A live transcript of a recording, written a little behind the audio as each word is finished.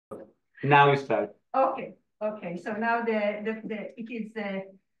Now you start. Okay, okay. So now it is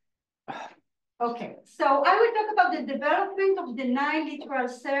okay. So I will talk about the development of the Nile Littoral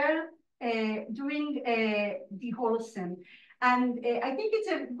Cell during the Holocene, and I think it's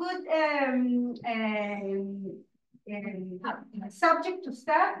a good subject to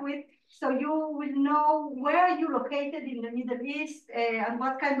start with. So you will know where you're located in the Middle East and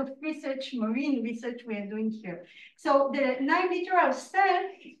what kind of research, marine research, we are doing here. So the Nile Littoral Cell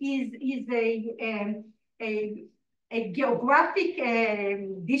is a geographic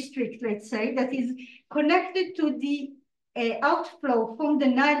district, let's say, that is connected to the outflow from the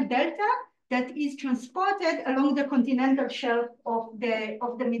Nile Delta that is transported along the continental shelf of the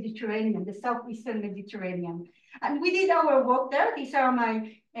Mediterranean, the southeastern Mediterranean. And we did our work there. These are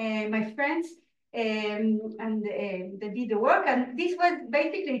my friends, and they did the work. And this was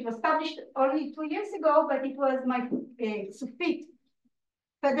basically, it was published only 2 years ago, but it was my Sufit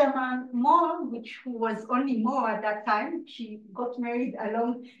Federman Moore, which was only Moore at that time. She got married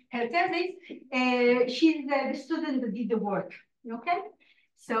along her thesis. She's the student that did the work, okay?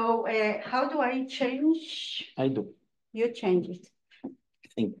 So how do I change? I do. You change it.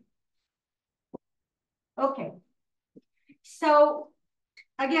 Think. Okay. So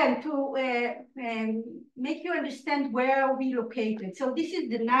again, to make you understand where we located. So this is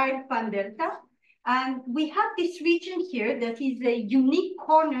the Nile Pan Delta. And we have this region here that is a unique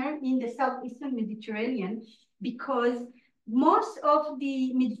corner in the southeastern Mediterranean because most of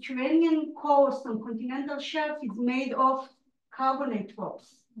the Mediterranean coast and continental shelf is made of carbonate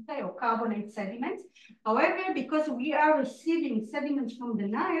rocks, okay, or carbonate sediments. However, because we are receiving sediments from the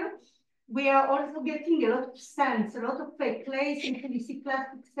Nile, we are also getting a lot of sands, a lot of clays and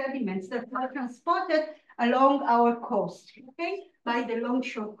siliciclastic sediments that are transported along our coast, okay, by the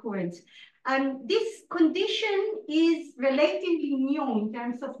longshore currents. And this condition is relatively new in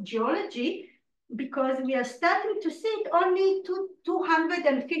terms of geology because we are starting to see it only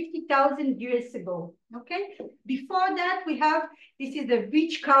 250,000 years ago, okay? Before that, we have, this is a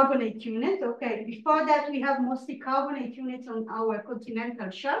rich carbonate unit, okay? Before that, we have mostly carbonate units on our continental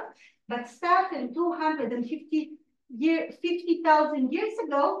shelf, but starting 50,000 years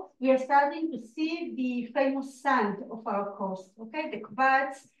ago, we are starting to see the famous sand of our coast, okay? The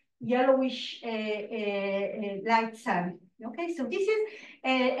quartz, yellowish light sand. Okay, so this is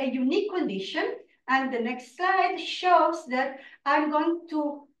a unique condition. And the next slide shows that I'm going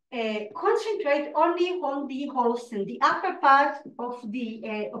to concentrate only on the Holocene, the upper part of the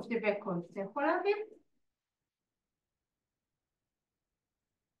record.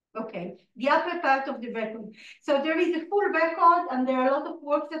 Okay, the upper part of the record. So there is a full record, and there are a lot of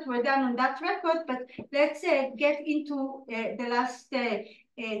works that were done on that record, but let's get into the last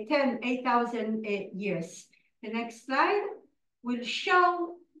 8,000 years. The next slide will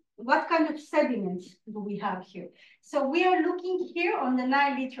show what kind of sediments do we have here. So we are looking here on the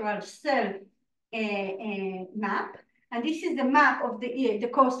Nile Littoral Cell map, and this is the map of the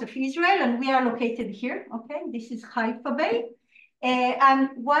coast of Israel, and we are located here, okay? This is Haifa Bay. And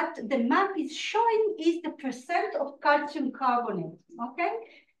what the map is showing is the percent of calcium carbonate, okay?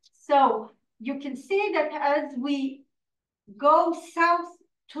 So you can see that as we go south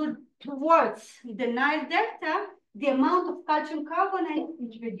towards the Nile Delta, the amount of calcium carbonate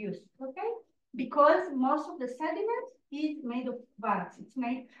is reduced, okay? Because most of the sediment is made of quartz. It's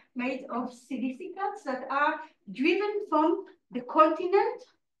made of silicicates that are driven from the continent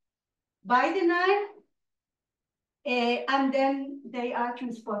by the Nile, and then they are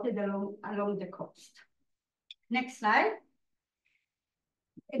transported along the coast. Next slide.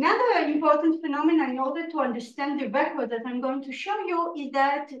 Another important phenomenon in order to understand the record that I'm going to show you is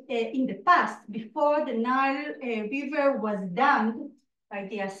that in the past, before the Nile River was dammed by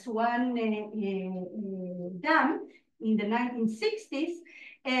the Aswan dam in the 1960s,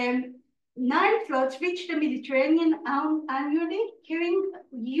 Nile floods reach the Mediterranean annually, carrying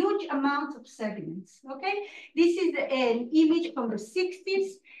huge amounts of sediments, okay? This is an image from the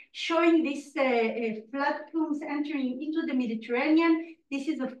 60s showing these flood plumes entering into the Mediterranean. This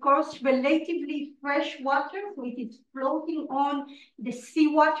is, of course, relatively fresh water, so it is floating on the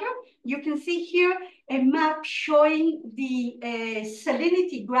seawater. You can see here a map showing the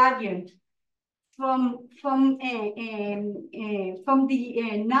salinity gradient from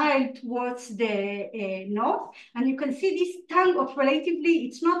the Nile towards the north. And you can see this tongue of relatively,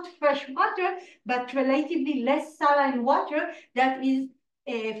 it's not fresh water, but relatively less saline water that is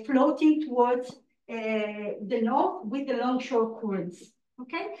floating towards the north with the longshore currents.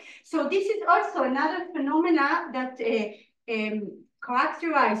 Okay, so this is also another phenomena that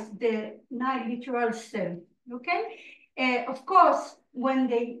characterize the Nile Littoral Cell. Okay, of course, when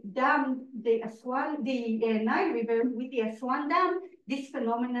they dammed the Aswan, the Nile River with the Aswan Dam, this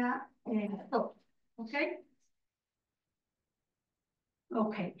phenomena stopped. Okay.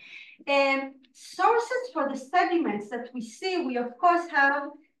 Okay. Sources for the sediments that we see, we of course have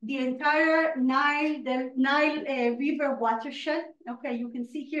the entire Nile River watershed. Okay, you can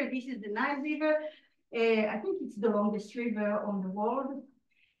see here, this is the Nile River. I think it's the longest river on the world.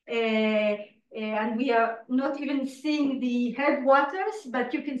 And we are not even seeing the headwaters,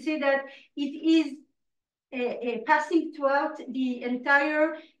 but you can see that it is passing throughout the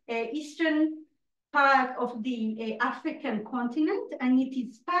entire eastern part of the African continent, and it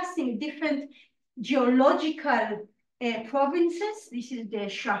is passing different geological provinces. This is the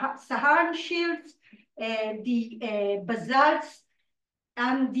Saharan shields, the basalts,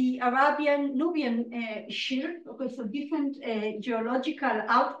 and the Arabian Nubian shield. Okay, so different geological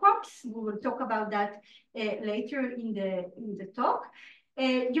outcrops. We will talk about that later in the talk.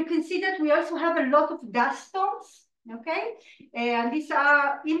 You can see that we also have a lot of dust storms. Okay, and these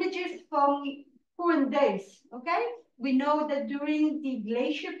are images from current days. Okay, we know that during the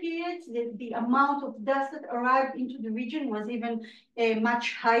glacier periods, the amount of dust that arrived into the region was even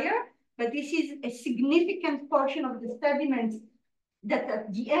much higher. But this is a significant portion of the sediments that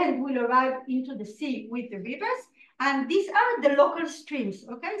at the end will arrive into the sea with the rivers. And these are the local streams,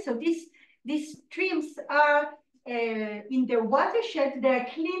 okay? So these streams are in their watershed, they're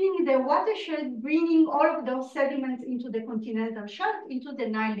cleaning their watershed, bringing all of those sediments into the continental shelf, into the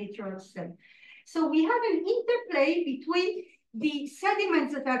Nile Littoral Cell. So we have an interplay between the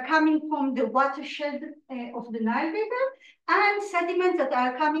sediments that are coming from the watershed of the Nile River and sediments that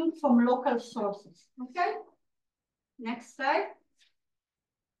are coming from local sources, okay? Next slide.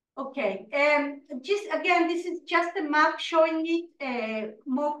 Okay, just again, this is just a map showing it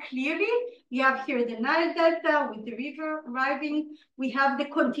more clearly. You have here the Nile Delta with the river arriving. We have the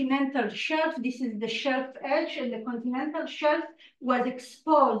continental shelf. This is the shelf edge, and the continental shelf was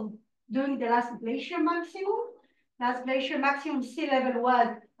exposed during the last glacier maximum. Last glacier maximum sea level was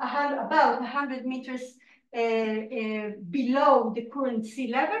about 100 meters below the current sea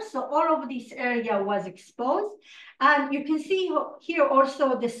level. So all of this area was exposed. And you can see here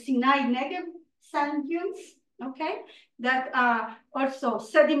also the Sinai Negev sand dunes, okay, that are also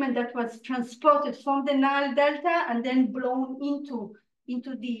sediment that was transported from the Nile Delta and then blown into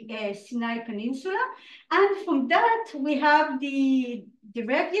the Sinai Peninsula. And from that, we have the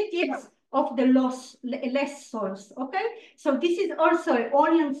derivatives of the less soils, okay? So this is also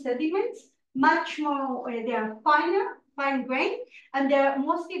Ionian sediments, much more, they are fine grain, and they're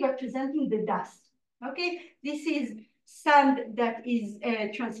mostly representing the dust. Okay, this is sand that is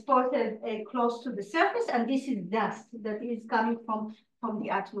transported close to the surface, and this is dust that is coming from the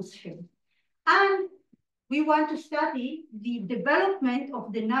atmosphere. And we want to study the development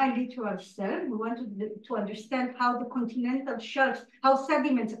of the Nile Littoral Cell. We want to understand how the continental shelf, how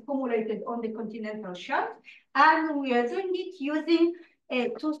sediments accumulated on the continental shelf, and we are doing it using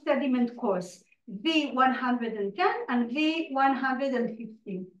two sediment cores, V110 and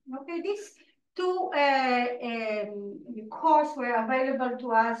V115. Okay, these two cores were available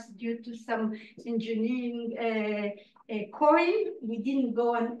to us due to some engineering coring. We didn't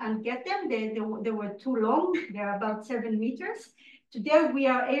go and get them. They were too long. They're about 7 meters. Today we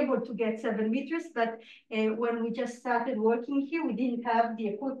are able to get 7 meters, but when we just started working here, we didn't have the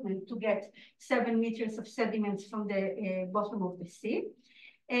equipment to get 7 meters of sediments from the bottom of the sea.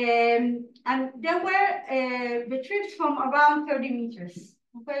 And there were retrieved from around 30 meters,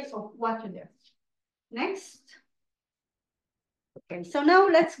 okay, of water there. Next. Okay, so now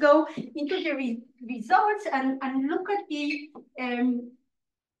let's go into the results and look at the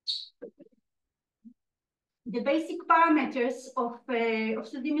basic parameters of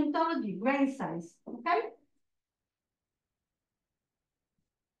sedimentology, grain size, okay?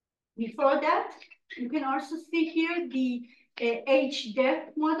 Before that, you can also see here the age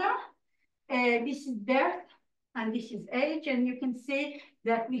depth model. This is depth and this is age, and you can see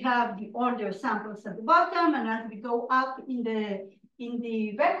that we have the older samples at the bottom, and as we go up in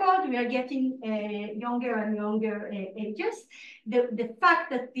the record, we are getting younger and younger ages. The fact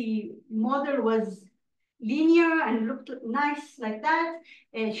that the model was linear and looked nice like that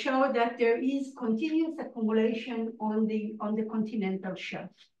showed that there is continuous accumulation on the continental shelf.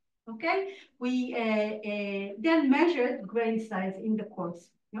 Okay, we then measured grain size in the course.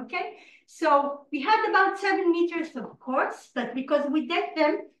 Okay, so we had about 7 meters of quartz, but because we did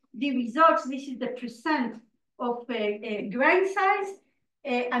them, the results, this is the percent of grain size,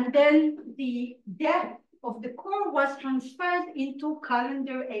 and then the depth of the core was transferred into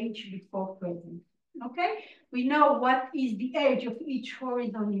calendar age before present. okay? We know what is the age of each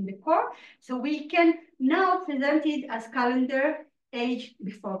horizon in the core, so we can now present it as calendar age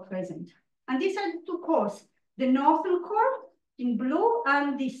before present. And these are the two cores, the northern core in blue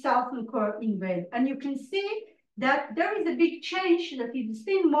and the southern core in red. And you can see that there is a big change that is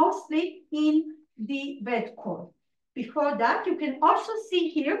seen mostly in the red core. Before that, you can also see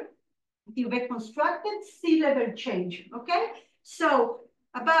here the reconstructed sea level change, okay? So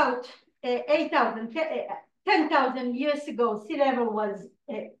about 10,000 years ago, sea level was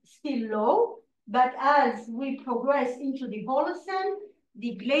still low, but as we progress into the Holocene,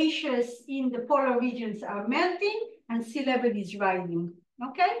 the glaciers in the polar regions are melting and sea level is rising,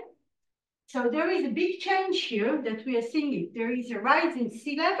 okay? So there is a big change here that we are seeing. There is a rise in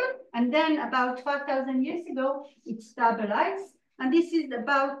sea level, and then about 5,000 years ago, it stabilized. And this is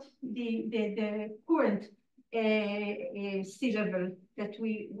about the current sea level that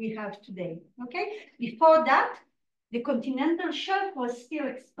we have today, okay? Before that, the continental shelf was still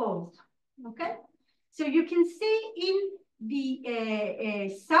exposed, okay? So you can see in the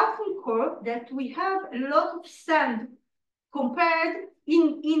southern core that we have a lot of sand compared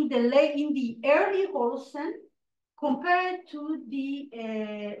in the early Holocene compared to the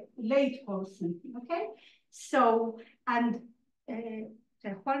late Holocene, okay? So, and אתה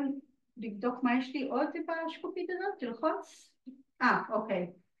יכול לבדוק מה יש לי עוד בשקופית הזאת? תלחוץ? אוקיי.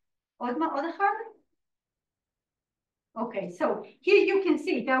 עוד אחד? Okay, so here you can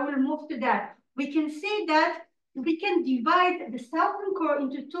see it. I will move to that. We can see that we can divide the southern core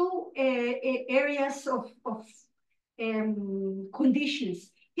into two areas of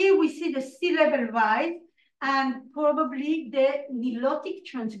conditions. Here we see the sea level rise and probably the nilotic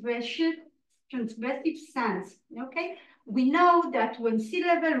transgressive sands, okay? We know that when sea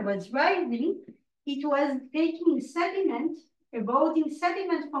level was rising, it was taking sediment, eroding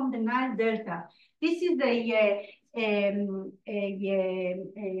sediment from the Nile Delta. This is a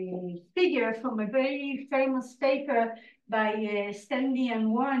figure from a very famous paper by Stanley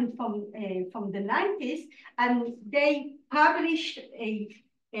and Warren from the 90s, and they published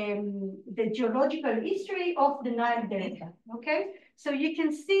the geological history of the Nile Delta, okay? So you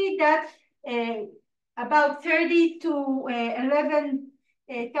can see that about 30 to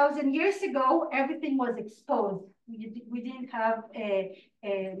 11,000 years ago, everything was exposed. We didn't have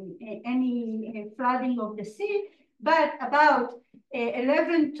any flooding of the sea, but about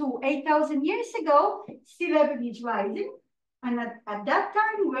 11 to 8,000 years ago, sea level is rising. And at that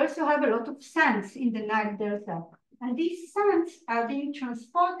time, we also have a lot of sands in the Nile Delta. And these sands are being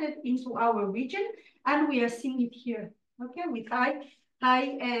transported into our region, and we are seeing it here, okay, with high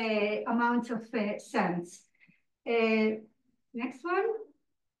amounts of sands. Next one,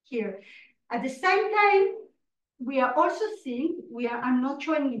 here. At the same time, we are also seeing, I'm not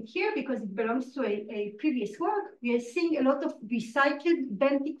showing it here because it belongs to a previous work, we are seeing a lot of recycled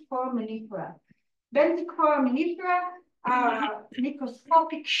benthic foraminifera. Benthic foraminifera are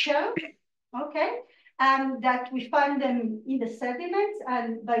microscopic shells, okay? And that we find them in the sediments,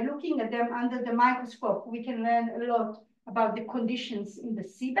 and by looking at them under the microscope, we can learn a lot about the conditions in the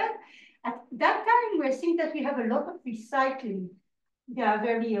seabed. At that time, we're seeing that we have a lot of recycling. They are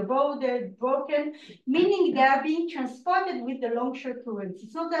very eroded, broken, meaning they are being transported with the longshore currents.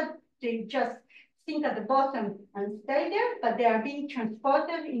 It's not that they just sink at the bottom and stay there, but they are being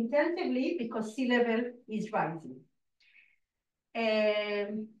transported intensively because sea level is rising.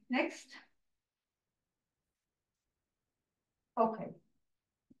 Next. Okay.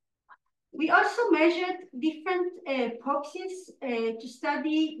 We also measured different proxies to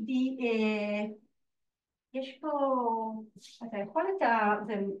study the, יש פה, אתה יכול את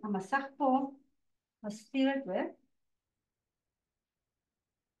המסך פה, מסתיר את זה.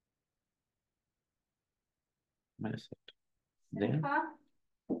 מה לעשות? סליחה?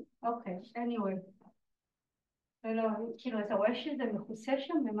 אוקיי, anyway. לא, כאילו, אתה רואה שזה מכוסה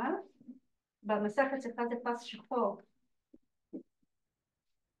שם למעלה? במסך אצלך זה פס שחור.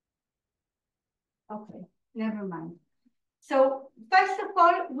 Okay, never mind. So first of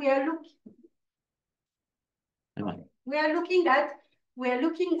all, we are looking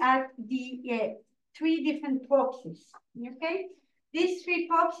at the three different proxies. Okay, these three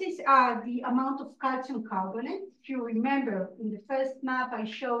proxies are the amount of calcium carbonate. If you remember, in the first map, I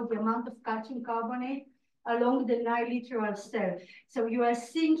showed the amount of calcium carbonate along the Nile Littoral Cell. So you are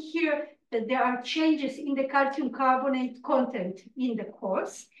seeing here that there are changes in the calcium carbonate content in the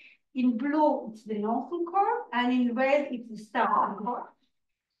cores. In blue, it's the northern core, and in red, it's the southern core.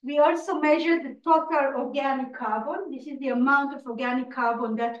 We also measure the total organic carbon. This is the amount of organic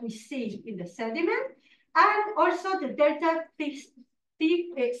carbon that we see in the sediment, and also the delta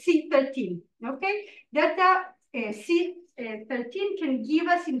C13, okay? Data C13 can give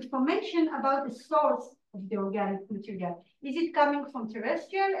us information about the source of the organic material. Is it coming from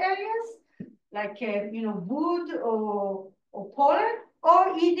terrestrial areas, like, wood or pollen,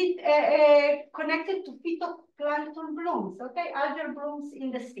 or is it connected to phytoplankton blooms, okay, algal blooms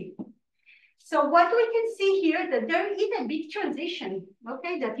in the sea? So what we can see here, that there is a big transition,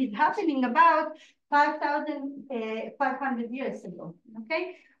 okay, that is happening about 5,500 years ago,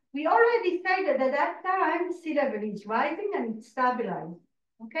 okay? We already said that at that time, sea level is rising and it's stabilized,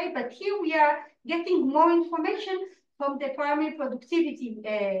 okay? But here we are getting more information from the primary productivity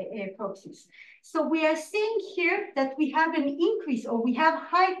process. So we are seeing here that we have an increase, or we have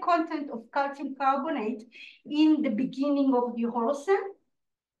high content of calcium carbonate in the beginning of the Holocene.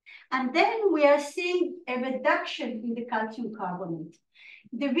 And then we are seeing a reduction in the calcium carbonate.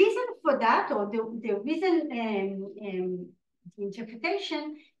 The reason for that, or the reason, the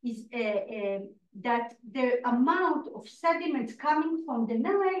interpretation is that the amount of sediments coming from the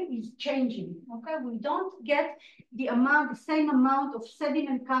Nile is changing, okay? We don't get the same amount of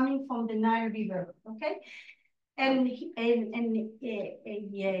sediment coming from the Nile River, okay? And a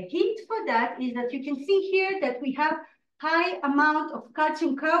hint for that is that you can see here that we have high amount of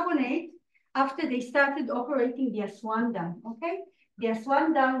calcium carbonate after they started operating the Aswan Dam, okay? The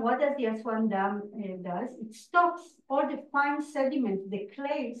Aswan Dam, what does the Aswan Dam does? It stops all the fine sediments, the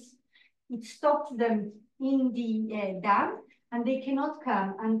clays, it stops them in the dam, and they cannot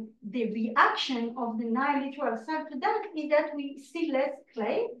come. And the reaction of the Nile Littoral Cell to that is that we see less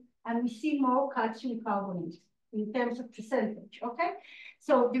clay and we see more calcium carbonate in terms of percentage, okay?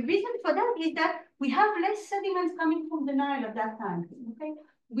 So the reason for that is that we have less sediments coming from the Nile at that time, okay?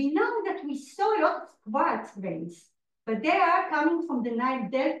 We know that we saw a lot of quartz grains, but they are coming from the Nile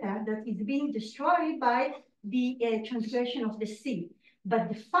Delta that is being destroyed by the transgression of the sea. But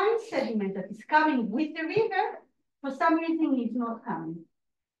the fine sediment that is coming with the river, for some reason, is not coming.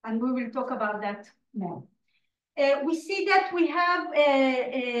 And we will talk about that more. We see that we have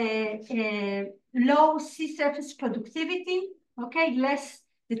low sea surface productivity, okay?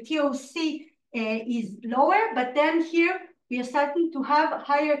 The TOC is lower, but then here we are starting to have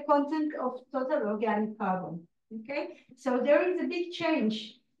higher content of total organic carbon, okay? So there is a big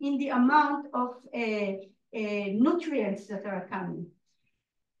change in the amount of nutrients that are coming.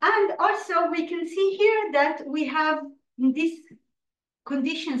 And also we can see here that we have in these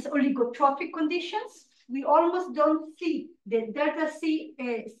conditions, oligotrophic conditions, we almost don't see the delta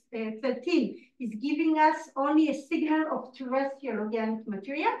C13 is giving us only a signal of terrestrial organic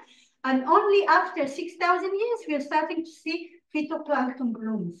material. And only after 6,000 years, we are starting to see phytoplankton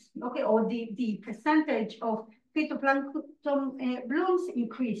blooms, okay, or the percentage of phytoplankton blooms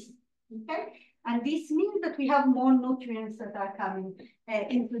increase, okay? And this means that we have more nutrients that are coming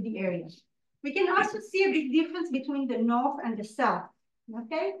into the area. We can also see a big difference between the north and the south,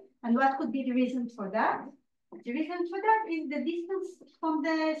 okay? And what could be the reason for that? The reason for that is the distance from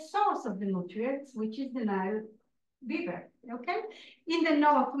the source of the nutrients, which is the Nile River, okay? In the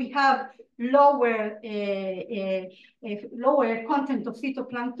north, we have lower content of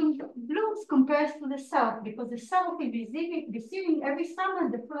phytoplankton blooms compared to the south, because the south is receiving every summer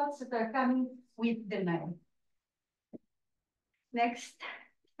the floods that are coming with the Nile. Next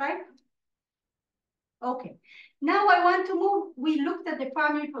slide. Okay, now I want to move. We looked at the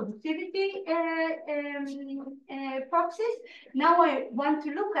primary productivity proxies. Now I want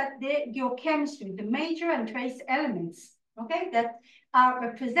to look at the geochemistry, the major and trace elements, okay, that are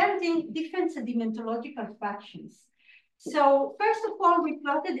representing different sedimentological fractions. So first of all, we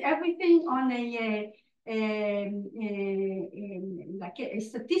plotted everything on like a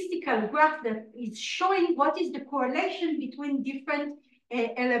statistical graph that is showing what is the correlation between different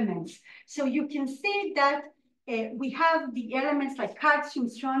elements. So you can see that we have the elements like calcium,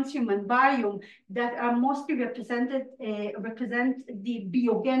 strontium, and barium that are mostly represent the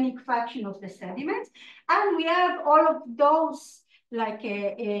biogenic fraction of the sediments. And we have all of those like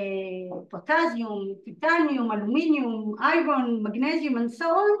potassium, titanium, aluminum, iron, magnesium, and so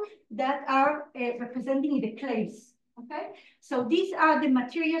on, that are representing the clays, okay? So these are the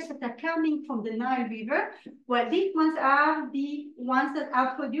materials that are coming from the Nile River, while these ones are the ones that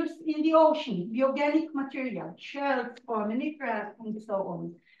are produced in the ocean, the organic material, shells, foraminifera, and so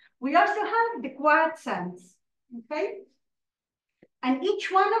on. We also have the quartz sands, okay? And each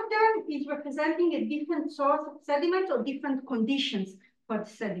one of them is representing a different source of sediment or different conditions for the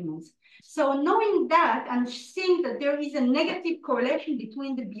sediments. So knowing that and seeing that there is a negative correlation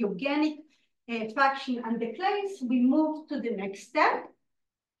between the biogenic fraction and the clays, we move to the next step,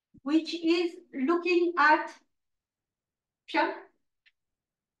 which is looking at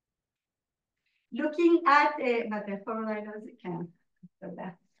looking at, but the foreigners can.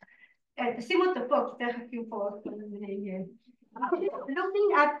 שימו אותו פה, כי תכף יהיו פה looking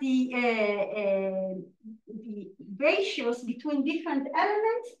at the ratios between different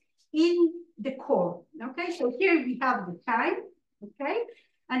elements in the core. Okay, so here we have the time. Okay,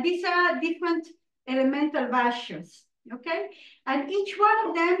 and these are different elemental ratios. Okay, and each one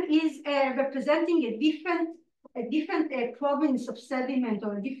of them is representing a different province of sediment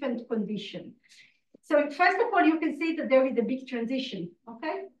or a different condition. So first of all, you can see that there is a big transition.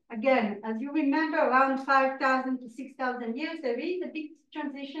 Okay, again, as you remember, around 5,000 to 6,000 years, there is a big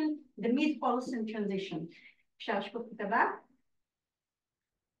transition, the mid-Holocene transition. אפשר שקופית הבאה?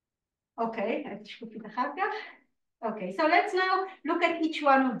 Okay, שקופית אחר כך. Okay, so let's now look at each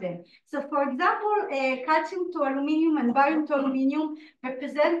one of them. So for example, calcium to aluminum and barium to aluminum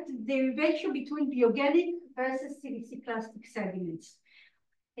represent the ratio between biogenic versus siliciclastic sediments.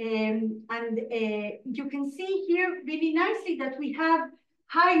 And you can see here really nicely that we have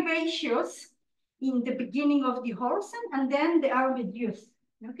high ratios in the beginning of the Holocene, and then they are reduced.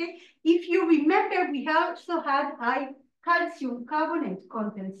 Okay, if you remember, we also had high calcium carbonate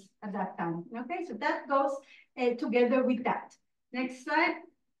contents at that time. Okay, so that goes together with that. Next slide.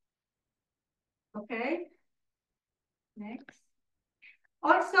 Okay, next.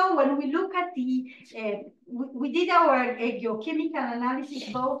 Also, when we look at the, we did our geochemical analysis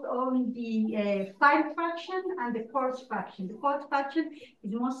both on the fine fraction and the coarse fraction. The coarse fraction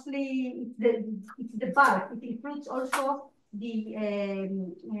is mostly, it's the bulk. It includes also the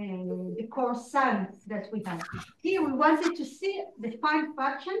coarse sand that we have. Here we wanted to see the fine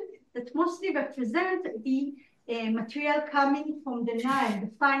fraction that mostly represent the material coming from the Nile,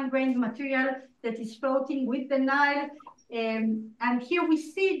 the fine-grained material that is floating with the Nile. And here we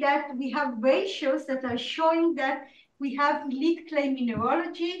see that we have ratios that are showing that we have elite clay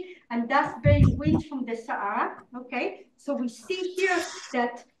mineralogy and dust-bearing winds from the Sahara. Okay, so we see here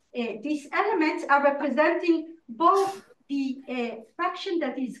that these elements are representing both the fraction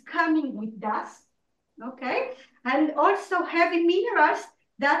that is coming with dust, okay, and also heavy minerals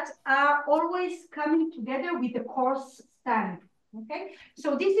that are always coming together with the coarse sand. Okay,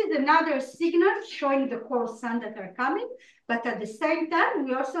 so this is another signal showing the coarse sand that are coming, but at the same time,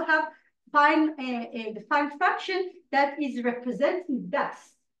 we also have the fine fraction that is representing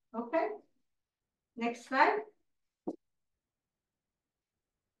dust. Okay, next slide.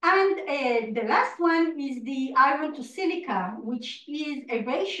 And the last one is the iron to silica, which is a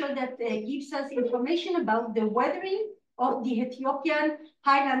ratio that gives us information about the weathering of the Ethiopian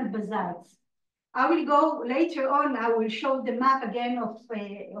highland basalts. I will go later on, I will show the map again of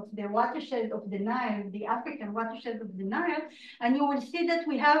the watershed of the Nile, the African watershed of the Nile, and you will see that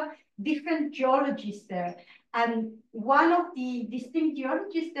we have different geologies there. And one of the distinct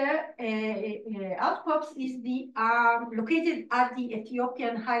geologies there, outcrops, are located at the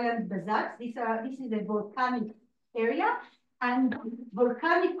Ethiopian highland basalts. This is a volcanic area, and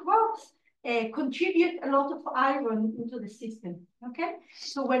volcanic rocks contribute a lot of iron into the system. Okay,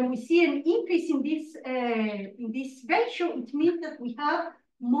 so when we see an increase in this ratio, it means that we have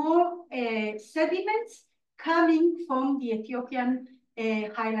more sediments coming from the Ethiopian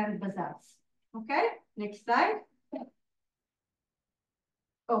highland basalts. Okay, next slide.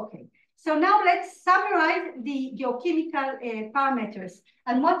 Okay, so now let's summarize the geochemical parameters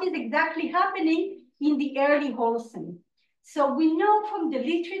and what is exactly happening in the early Holocene. So we know from the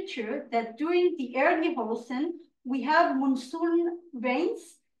literature that during the early Holocene, we have monsoon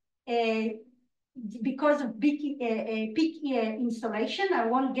rains because of peak insolation. I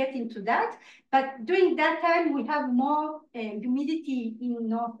won't get into that, but during that time, we have more humidity in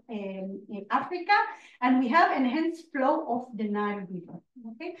North Africa, and we have enhanced flow of the Nile River.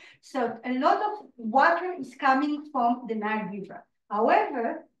 Okay, so a lot of water is coming from the Nile River.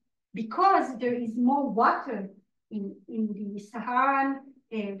 However, because there is more water in the Saharan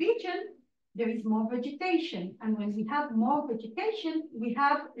region, there is more vegetation. And when we have more vegetation, we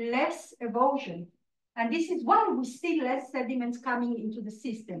have less erosion. And this is why we see less sediments coming into the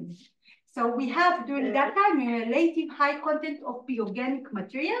system. So we have, during that time, a relative high content of biogenic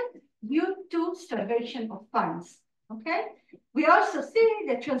material due to starvation of fines. Okay? We also see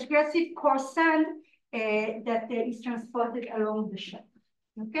the transgressive coarse sand that is transported along the shelf.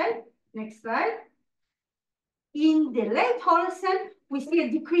 Okay? Next slide. In the late Holocene, we see a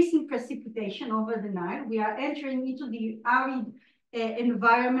decrease in precipitation over the Nile. We are entering into the arid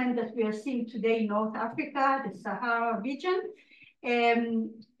environment that we are seeing today in North Africa, the Sahara region.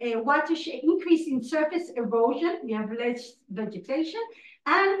 Increase in surface erosion, we have less vegetation.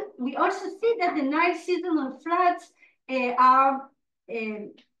 And we also see that the Nile seasonal floods are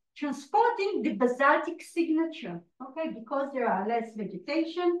transporting the basaltic signature, okay? Because there are less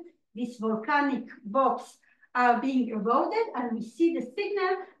vegetation, these volcanic rocks are being eroded, and we see the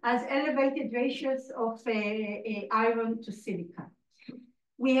signal as elevated ratios of iron to silica.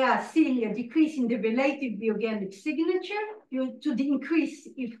 We are seeing a decrease in the relative bioorganic signature due to the increase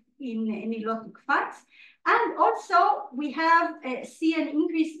in nilotic fats. And also, we have see an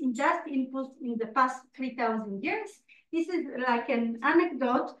increase in dust inputs in the past 3,000 years. This is like an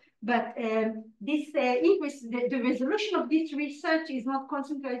anecdote, but this increase, the resolution of this research is not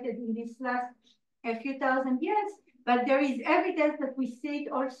concentrated in this last few thousand years, but there is evidence that we see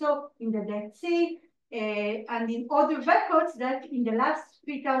it also in the Dead Sea and in other records that in the last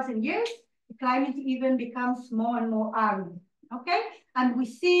 3,000 years, the climate even becomes more and more arid, okay? And we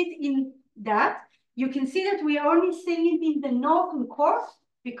see it in that. You can see that we are only seeing it in the northern core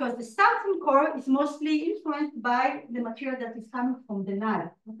because the southern core is mostly influenced by the material that is coming from the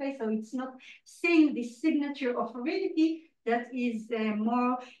Nile, okay? So it's not seeing this signature of aridity that is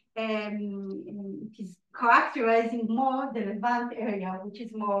it is characterizing more the Levant area, which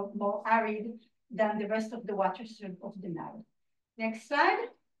is more arid than the rest of the watershed of the Nile. Next slide.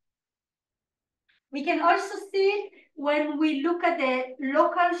 We can also see when we look at the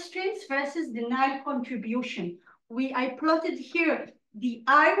local streams versus the Nile contribution. I plotted here the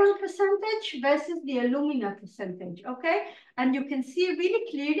iron percentage versus the alumina percentage, okay? And you can see really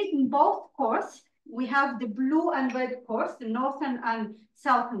clearly in both cores, we have the blue and red cores, the northern and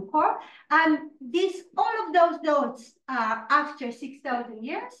southern core. And all of those dots are after 6,000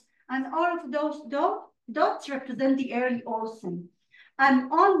 years, and all of those dots represent the early Holocene.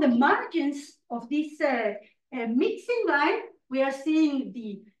 And on the margins of this mixing line, we are seeing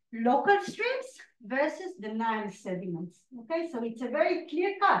the local streams versus the Nile sediments. Okay, so it's a very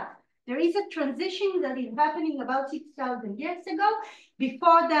clear cut. There is a transition that is happening about 6,000 years ago.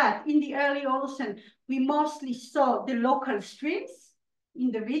 Before that, in the early Holocene, we mostly saw the local streams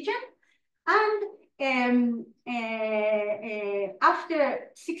in the region. And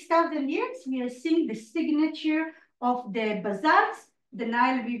after 6,000 years, we are seeing the signature of the basalts, the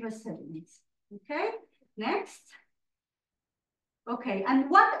Nile River sediments. Okay, next. Okay, and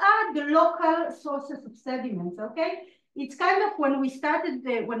what are the local sources of sediments? Okay, it's kind of when we started,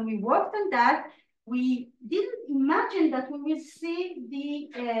 when we worked on that, we didn't imagine that we will see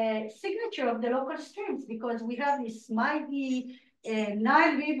the signature of the local streams because we have this mighty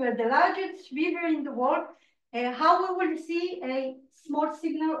Nile River, the largest river in the world. How we will see a small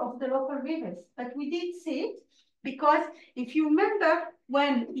signal of the local rivers, but we did see it because if you remember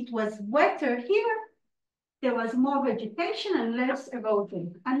when it was wetter here, there was more vegetation and less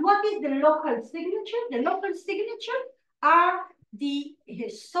erosion. And what is the local signature? The local signature are the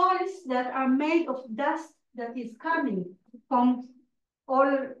soils that are made of dust that is coming from all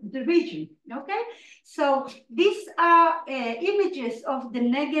the region, okay? So these are images of the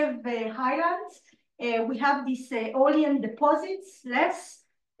Negev highlands. We have these Aeolian deposits,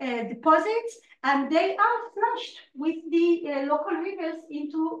 deposits, and they are flushed with the local rivers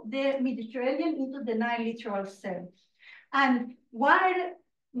into the Mediterranean, into the Nile Littoral Cell. And while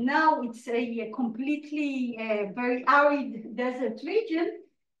now it's a completely very arid desert region,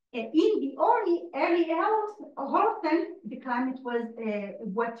 in the early Holocene, the climate was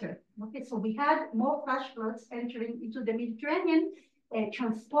wetter. Okay, so we had more flash floods entering into the Mediterranean,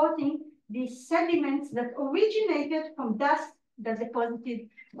 transporting these sediments that originated from dust that deposited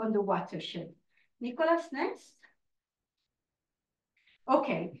on the watershed. Nicholas, next.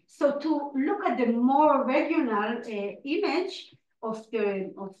 Okay, so to look at the more regional image of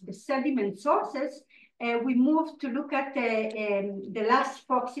the sediment sources, we move to look at the last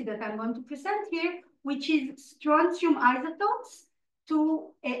proxy that I'm going to present here, which is strontium isotopes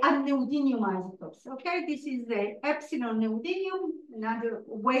and neodymium isotopes. Okay, this is the epsilon neodymium, another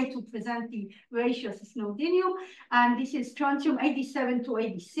way to present the ratios is neodymium, and this is strontium 87 to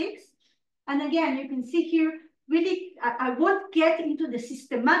 86. And again, you can see here, really, I won't get into the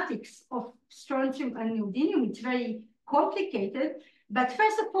systematics of strontium and neodymium. It's very complicated. But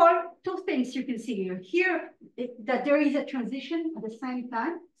first of all, two things you can see here. Here, that there is a transition at the same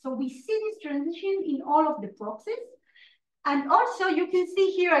time. So we see this transition in all of the proxies. And also, you can see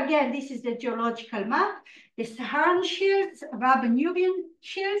here, again, this is the geological map, the Saharan shields, Arab-Nubian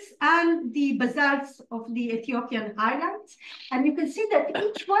shields, and the basalts of the Ethiopian highlands. And you can see that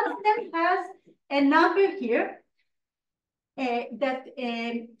each one of them has a number here that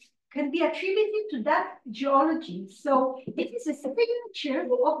can be attributed to that geology. So it is a signature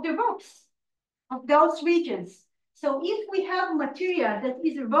of the rocks of those regions. So if we have material that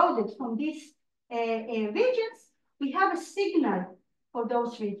is eroded from these regions, we have a signal for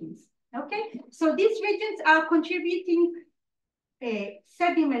those regions. Okay, so these regions are contributing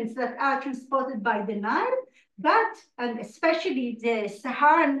sediments that are transported by the Nile, and especially the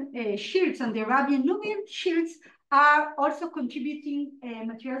Saharan shields and the Arabian-Nubian shields are also contributing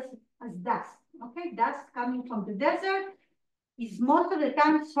materials as dust. Okay, dust coming from the desert is most of the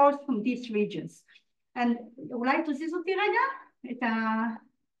time sourced from these regions. And אולי תזיז אותי רגע,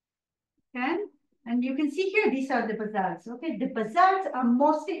 כן? And you can see here, these are the basalts, okay? The basalts are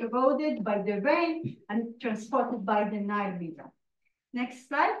mostly eroded by the rain and transported by the Nile River. Next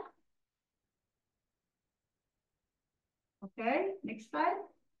slide. Okay, next slide.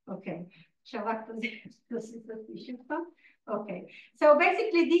 Okay. Okay, so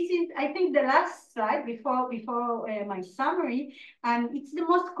basically this is, I think, the last slide before my summary, and it's the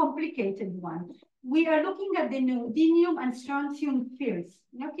most complicated one. We are looking at the neodymium and strontium fields.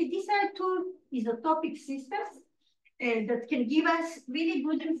 Okay, these are two isotopic systems that can give us really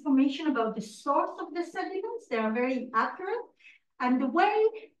good information about the source of the sediments. They are very accurate, and the way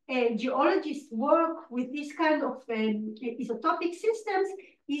geologists work with this kind of isotopic systems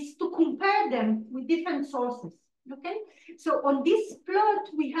is to compare them with different sources. Okay, so on this plot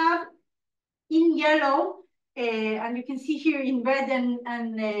we have in yellow, and you can see here in red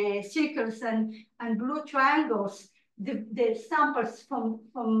and circles and blue triangles the samples from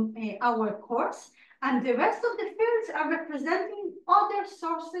our course, and the rest of the fields are representing other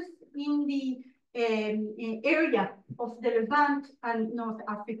sources in the area of the Levant and North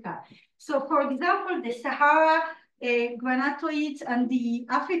Africa. So, for example, the Sahara granatoids and the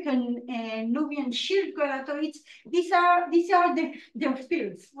African Nubian shield granatoids, these are their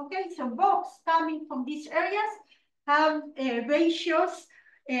fields. Okay, so rocks coming from these areas have ratios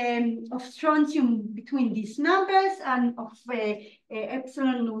of strontium between these numbers and of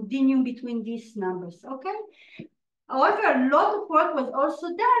epsilon neodymium between these numbers. Okay. However, a lot of work was also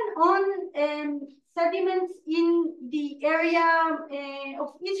done on sediments in the area of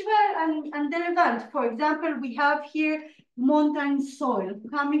Israel and the Levant. For example, we have here mountain soil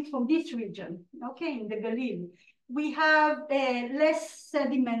coming from this region, okay, in the Galil. We have less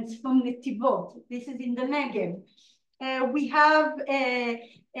sediments from Netivot. This is in the Negev. We have the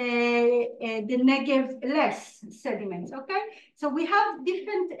Negev less sediments, okay? So we have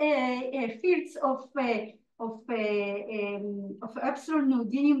different fields of epsilon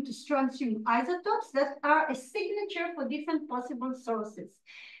neodymium to strontium isotopes that are a signature for different possible sources.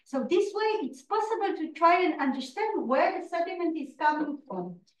 So this way, it's possible to try and understand where the sediment is coming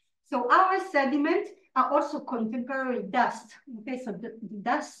from. So our sediment are also contemporary dust. Okay, so the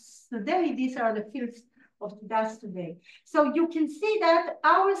dust today, these are the fields of the dust today. So you can see that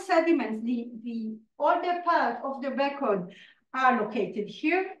our sediments, the older part of the record, are located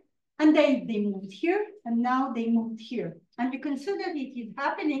here. And they moved here, and now they moved here. And you can see that it is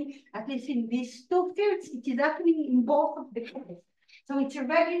happening, at least in these two fields, it is happening in both of the cases. So it's a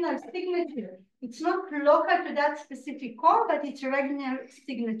regional signature. It's not local to that specific core, but it's a regional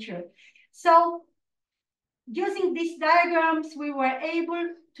signature. So using these diagrams, we were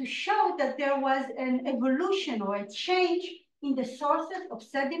able to show that there was an evolution or a change in the sources of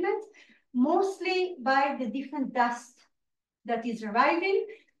sediments, mostly by the different dust that is arriving.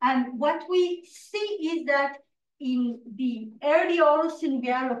 And what we see is that in the early Holocene,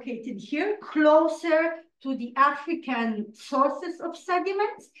 we are located here, closer to the African sources of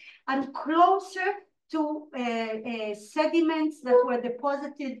sediments and closer to sediments that were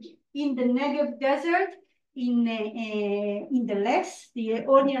deposited in the Negev desert in the less, the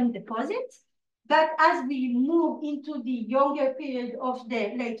Aeolian deposits. But as we move into the younger period of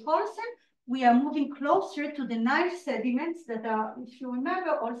the late Holocene, we are moving closer to the Nile sediments that are, if you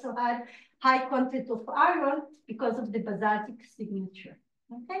remember, also had high content of iron because of the basaltic signature.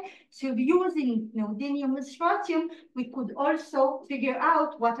 Okay, so using neodymium and strontium, we could also figure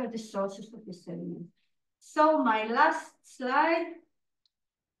out what are the sources of the sediment. So my last slide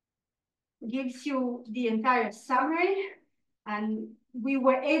gives you the entire summary, and we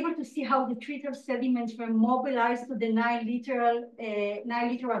were able to see how the treated sediments were mobilized to the Nile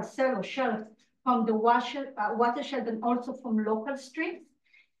Littoral Cell or shelf from the watershed and also from local streams.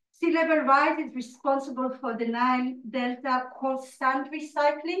 Sea level rise is responsible for the Nile Delta coast sand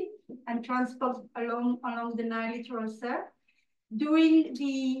recycling and transport along the Nile Littoral Cell. During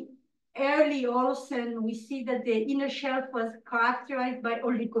the early Holocene, we see that the inner shelf was characterized by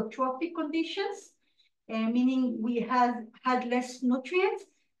oligotrophic conditions, meaning we had less nutrients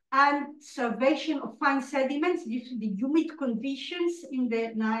and starvation of fine sediments due to the humid conditions in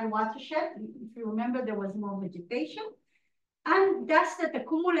the Nile watershed. If you remember, there was more vegetation. and dust that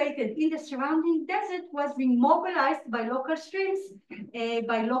accumulated in the surrounding desert was remobilized by local streams,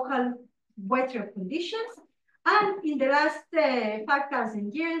 by local weather conditions. And in the last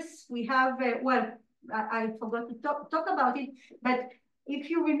 5,000 years, we have, well, I forgot to talk about it, but if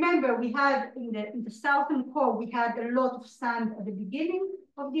you remember, we had in the southern core, we had a lot of sand at the beginning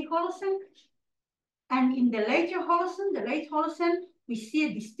of the Holocene. And in the later Holocene, the late Holocene, we see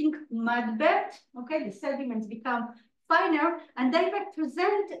a distinct mud bed. Okay, the sediments become finer, and they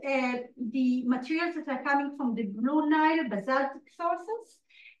represent the materials that are coming from the Blue Nile basaltic sources.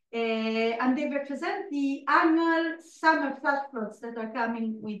 And they represent the annual summer flash floods that are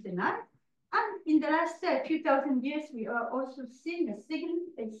coming with the Nile. And in the last few thousand years, we are also seeing a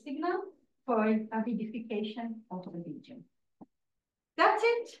signal for acidification of the region. That's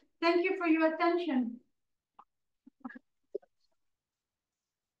it. Thank you for your attention.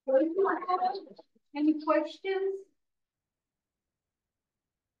 Any questions?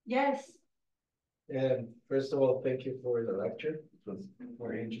 Yes. And first of all, thank you for the lecture. It was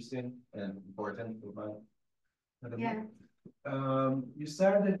very interesting and important for my. Yeah. You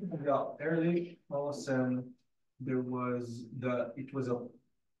said that in the early Holocene, it was a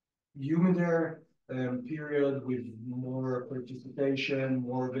humider period with more participation,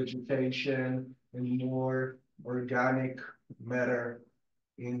 more vegetation, and more organic matter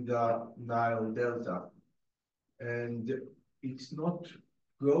in the Nile Delta. And it's not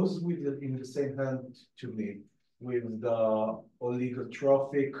goes in the same hand to me with the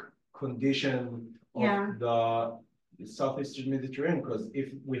oligotrophic condition of the southeastern Mediterranean, because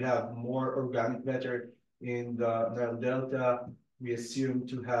if we have more organic matter in the Nile Delta, we assume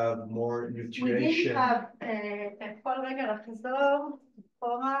to have more nutrition. אתה יכול רגע לחזור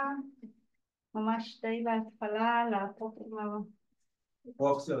אחורה, ממש די בהתחלה, להפוך עם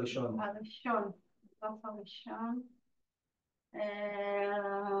הפרופס הראשון. הפרופס הראשון.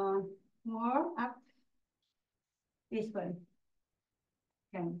 More up. This one.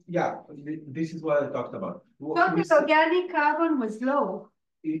 Yeah, this is what I talked about. Total organic carbon was low.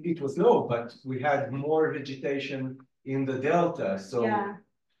 It was low, but we had more vegetation in the delta. So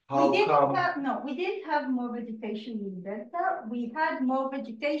we didn't have more vegetation in the delta. We had more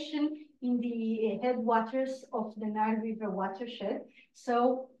vegetation in the headwaters of the Nile River watershed.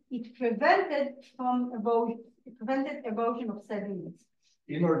 So it prevented erosion of sediments.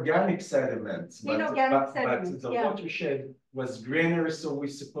 Inorganic sediments, but the yeah. watershed was greener, so we're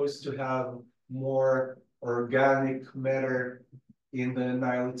supposed to have more organic matter in the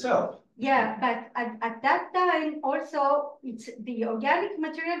Nile itself. Yeah, but at that time also, it's the organic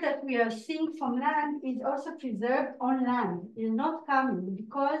material that we are seeing from land is also preserved on land. It's not coming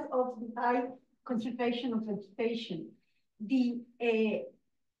because of the high concentration of vegetation. The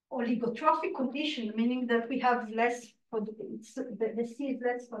oligotrophic condition, meaning that we have less, the sea is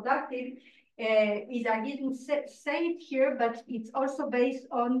less productive, is, I didn't say it here, but it's also based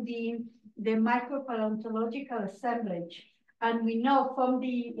on the micropaleontological assemblage. And we know from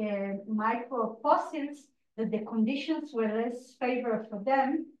the microfossils that the conditions were less favorable for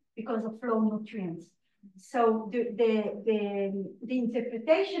them because of low nutrients. So the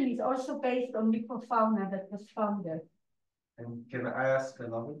interpretation is also based on microfauna that was found there. And can I ask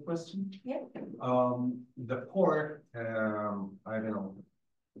another question? Yeah. The port, I don't know,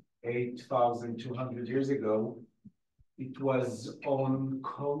 8,200 years ago, it was on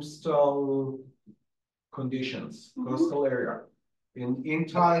coastal conditions, coastal area. And in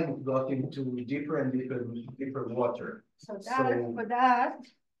time, it got into deeper and deeper water. So for that,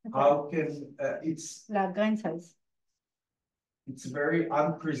 how can it's very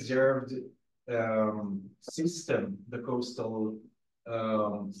unpreserved system, the coastal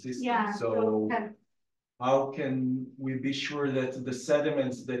system. Yeah, so how can we be sure that the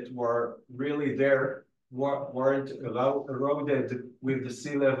sediments that were really there weren't eroded with the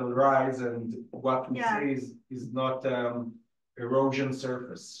sea level rise, and what we see is not erosion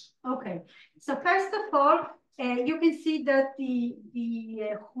surface? Okay, so first of all, you can see that the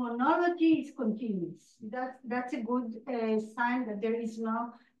chronology is continuous. That's a good sign that there is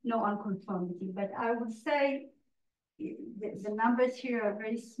no unconformity. But I would say the numbers here are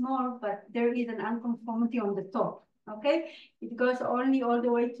very small, but there is an unconformity on the top. Okay, it goes only all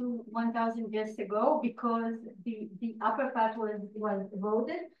the way to 1,000 years ago because the upper part was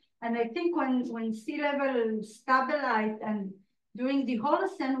eroded, and I think when sea level stabilized and during the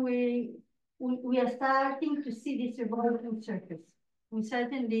Holocene we are starting to see this erosion surface. We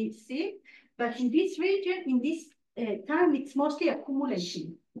certainly see, but in this region, in this time, it's mostly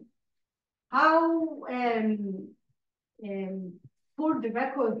accumulating. How full the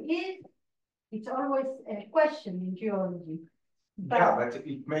record is, It's always a question in geology. Yeah, but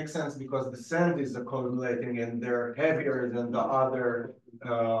it makes sense because the sand is accumulating and they're heavier than the other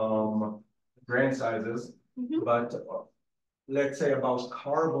grain sizes. But let's say about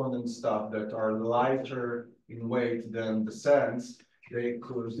carbon and stuff that are lighter in weight than the sands, they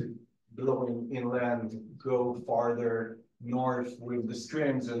could, blowing inland, go farther north with the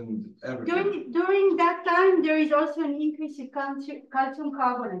streams and everything. During that time, there is also an increase in calcium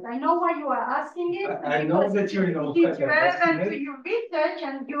carbonate. I know why you are asking it. I know that you know. It's relevant to your research,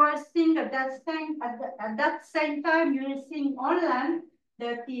 and you are seeing at that same time, you are seeing on land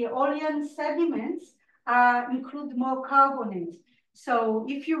that the Aeolian sediments include more carbonate. So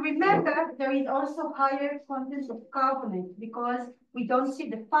if you remember, there is also higher content of carbonate because we don't see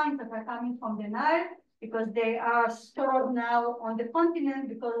the fines that are coming from the Nile, because they are stored now on the continent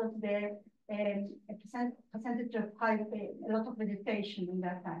because of the percentage of a lot of vegetation in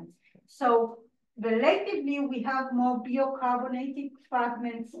that time. So relatively, we have more biocarbonated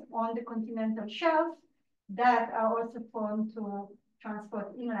fragments on the continental shelf that are also prone to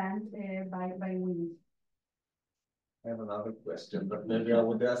transport inland by wind. I have another question, but maybe I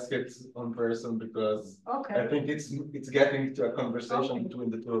would ask it on person because I think it's getting to a conversation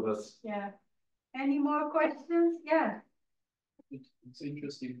between the two of us. Yeah. Any more questions? Yeah. It's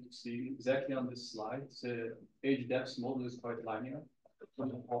interesting to see exactly on this slide. The age depth model is quite linear.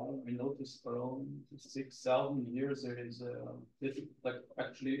 We noticed around 6,000 years there is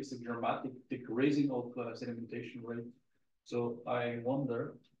actually it's a dramatic decreasing of sedimentation rate. So I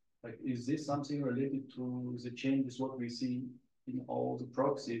wonder, is this something related to the changes what we see in all the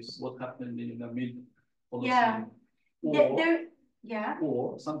proxies? What happened in the mid-Holocene? Yeah.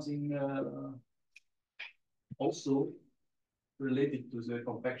 Or something also related to the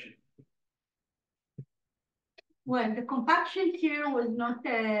compaction? Well, the compaction here was not,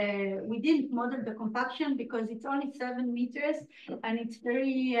 we didn't model the compaction because it's only 7 meters and it's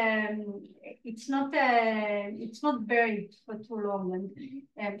very, it's not buried for too long.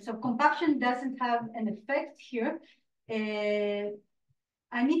 And so compaction doesn't have an effect here.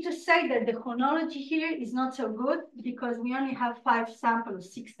 I need to say that the chronology here is not so good because we only have 6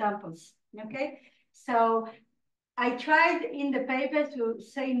 samples, okay? So I tried in the paper to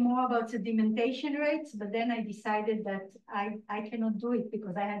say more about sedimentation rates, but then I decided that I cannot do it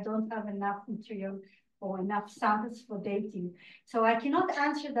because I don't have enough material or enough samples for dating. So I cannot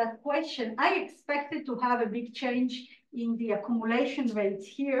answer that question. I expected to have a big change in the accumulation rates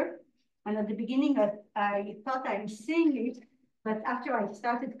here. And at the beginning, I thought I'm seeing it, but after I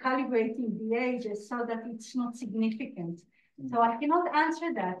started calibrating the age, I saw that it's not significant. So I cannot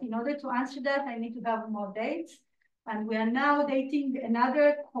answer that. In order to answer that, I need to have more dates. And we are now dating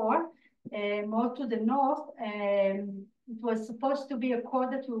another core, more to the north. It was supposed to be a core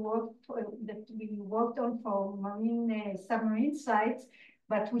that we worked on for marine submarine sites,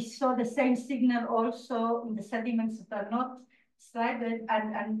 but we saw the same signal also in the sediments that are not slided,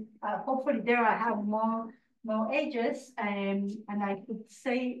 and hopefully there I have more ages, and I could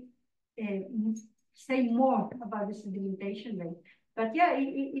say more about the sedimentation rate. But yeah,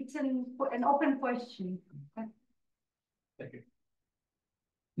 it's an open question. Thank you.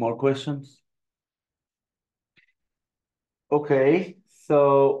 More questions? Okay,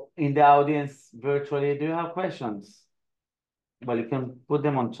 so in the audience virtually, do you have questions? Well, you can put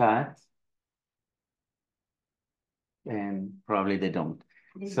them on chat. And probably they don't.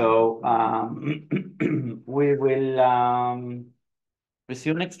 So we will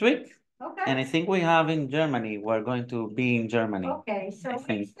resume next week. Okay. And I think we have in Germany, we're going to be in Germany. Okay, so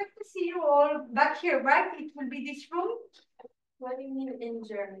we expect to see you all back here, right? It will be this room. What do you mean in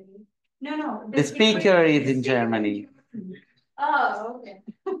Germany? No. The speaker is in Germany. Oh, okay.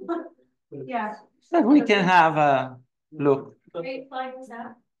 Yeah. But we can have a look. Are you flying us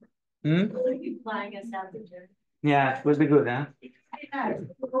out? Are you flying us out to Germany? Yeah, it will be good, huh?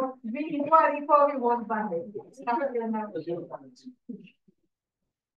 Really, before we walk by.